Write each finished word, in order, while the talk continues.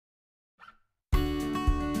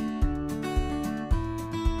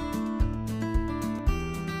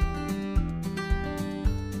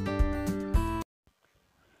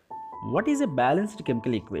What is a balanced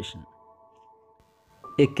chemical equation?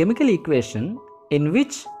 A chemical equation in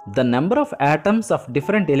which the number of atoms of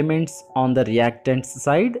different elements on the reactant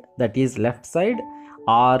side, that is left side,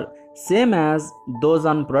 are same as those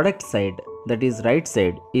on product side, that is right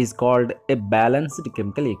side, is called a balanced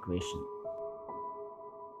chemical equation.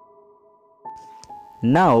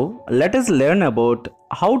 Now let us learn about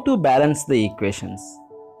how to balance the equations.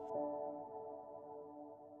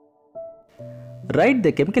 Write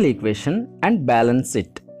the chemical equation and balance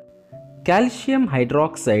it. Calcium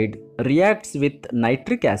hydroxide reacts with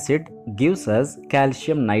nitric acid, gives us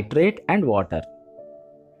calcium nitrate and water.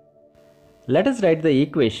 Let us write the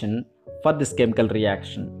equation for this chemical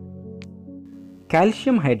reaction.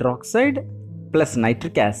 Calcium hydroxide plus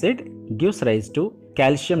nitric acid gives rise to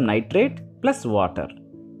calcium nitrate plus water.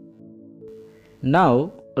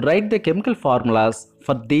 Now write the chemical formulas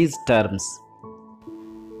for these terms.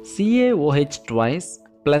 CaOH twice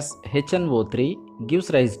plus HNO3 gives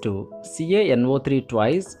rise to CaNO3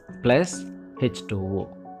 twice plus H2O.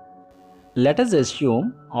 Let us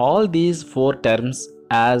assume all these four terms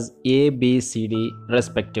as A, B, C, D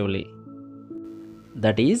respectively.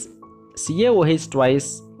 That is, CaOH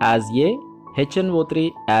twice as A,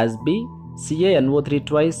 HNO3 as B, CaNO3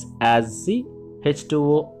 twice as C,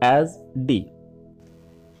 H2O as D.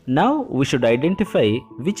 Now we should identify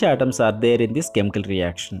which atoms are there in this chemical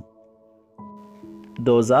reaction.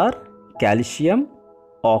 Those are calcium,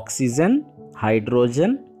 oxygen,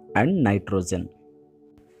 hydrogen and nitrogen.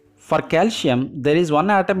 For calcium, there is one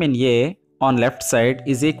atom in A on left side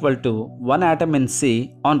is equal to one atom in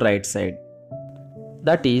C on right side.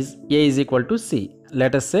 That is, A is equal to C.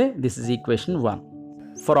 Let us say this is equation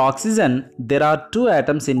 1. For oxygen, there are 2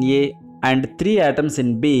 atoms in A and 3 atoms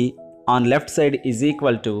in B on left side is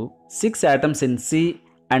equal to 6 atoms in C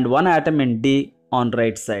and 1 atom in D on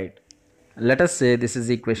right side. Let us say this is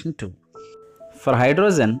equation 2. For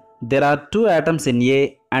hydrogen, there are 2 atoms in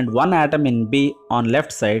A and 1 atom in B on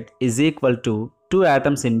left side is equal to 2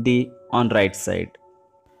 atoms in D on right side.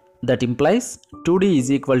 That implies 2D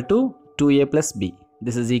is equal to 2A plus B.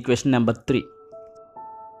 This is equation number 3.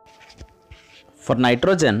 For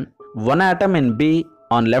nitrogen, 1 atom in B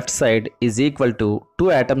on left side is equal to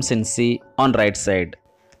 2 atoms in C on right side.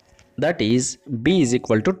 That is, B is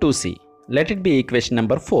equal to 2C. Let it be equation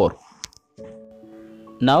number 4.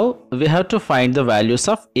 Now we have to find the values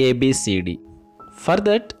of A, B, C, D. For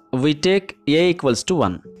that, we take A equals to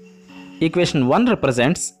 1. Equation 1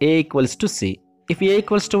 represents A equals to C. If A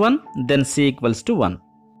equals to 1, then C equals to 1.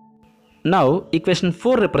 Now equation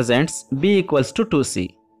 4 represents B equals to 2C.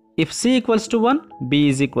 If C equals to 1, B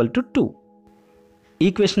is equal to 2.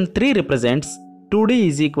 Equation 3 represents 2D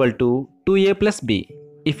is equal to 2A plus B.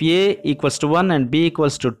 If A equals to 1 and B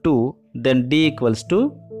equals to 2, then D equals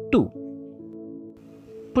to 2.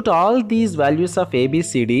 Put all these values of A, B,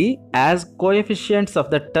 C, D as coefficients of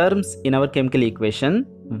the terms in our chemical equation.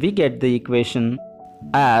 We get the equation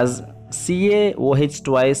as CaOH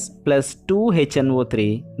twice plus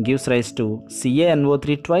 2HNO3 gives rise to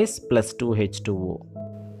CaNO3 twice plus 2H2O.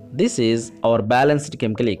 This is our balanced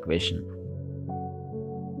chemical equation.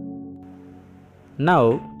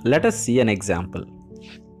 Now let us see an example.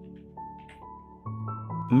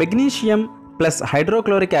 Magnesium plus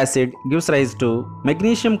hydrochloric acid gives rise to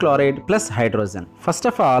magnesium chloride plus hydrogen. First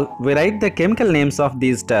of all, we write the chemical names of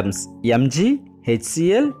these terms Mg,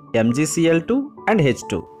 HCl, MgCl2 and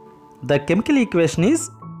H2. The chemical equation is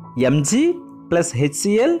Mg plus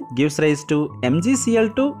HCl gives rise to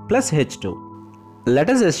MgCl2 plus H2.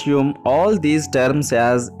 Let us assume all these terms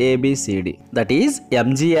as A, B, C, D. That is,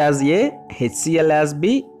 Mg as A, HCl as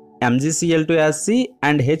B, MgCl2 as C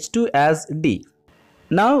and H2 as D.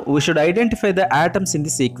 Now we should identify the atoms in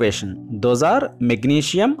this equation. Those are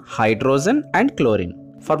magnesium, hydrogen and chlorine.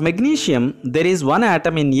 For magnesium, there is one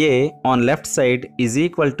atom in A on left side is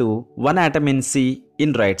equal to one atom in C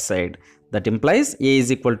in right side. That implies A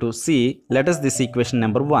is equal to C. Let us this equation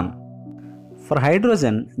number 1. For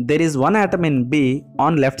hydrogen, there is one atom in B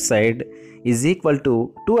on left side is equal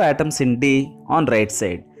to 2 atoms in D on right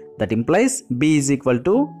side. That implies B is equal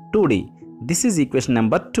to 2D. This is equation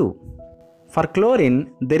number 2. For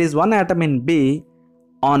chlorine, there is one atom in B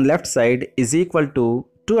on left side is equal to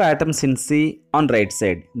 2 atoms in C on right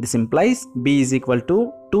side. This implies B is equal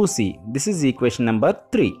to 2C. This is equation number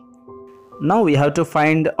 3. Now we have to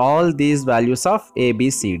find all these values of A, B,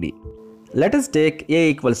 C, D. Let us take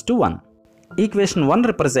A equals to 1. Equation 1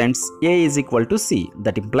 represents A is equal to C.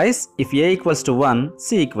 That implies if A equals to 1,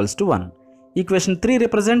 C equals to 1. Equation 3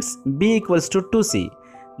 represents B equals to 2C.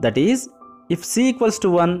 That is, if C equals to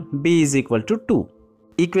 1, B is equal to 2.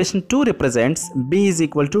 Equation 2 represents B is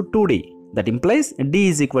equal to 2D. That implies D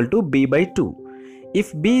is equal to B by 2.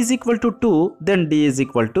 If B is equal to 2, then D is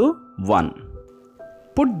equal to 1.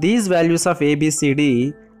 Put these values of A, B, C,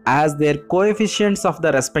 D as their coefficients of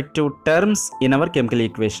the respective terms in our chemical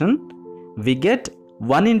equation. We get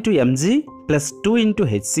 1 into Mg plus 2 into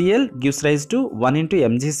HCl gives rise to 1 into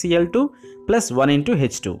MgCl2 plus 1 into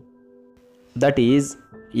H2. That is,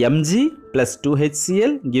 Mg plus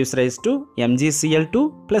 2HCl gives rise to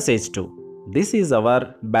MgCl2 plus H2. This is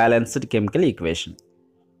our balanced chemical equation.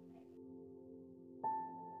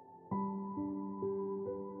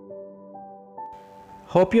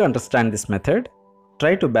 Hope you understand this method.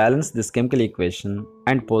 Try to balance this chemical equation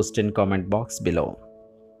and post in comment box below.